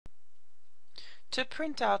To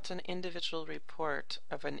print out an individual report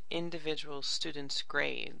of an individual student's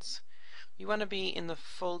grades, you want to be in the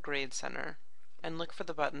full Grade Center and look for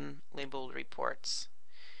the button labeled Reports.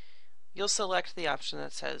 You'll select the option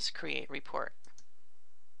that says Create Report.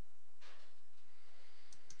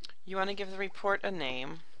 You want to give the report a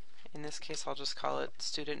name. In this case, I'll just call it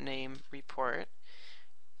Student Name Report.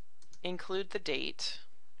 Include the date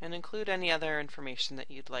and include any other information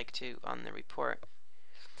that you'd like to on the report.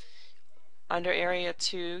 Under Area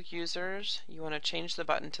 2, Users, you want to change the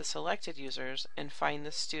button to Selected Users and find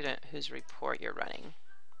the student whose report you're running.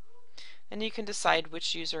 And you can decide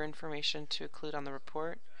which user information to include on the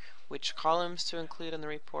report, which columns to include in the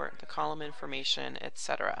report, the column information,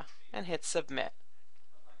 etc., and hit Submit.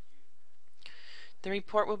 The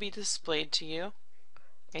report will be displayed to you,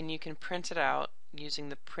 and you can print it out using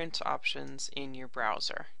the print options in your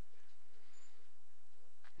browser.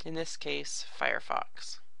 In this case,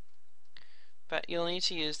 Firefox. But you'll need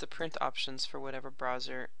to use the print options for whatever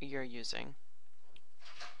browser you're using.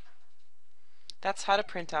 That's how to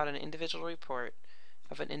print out an individual report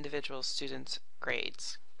of an individual student's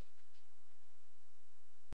grades.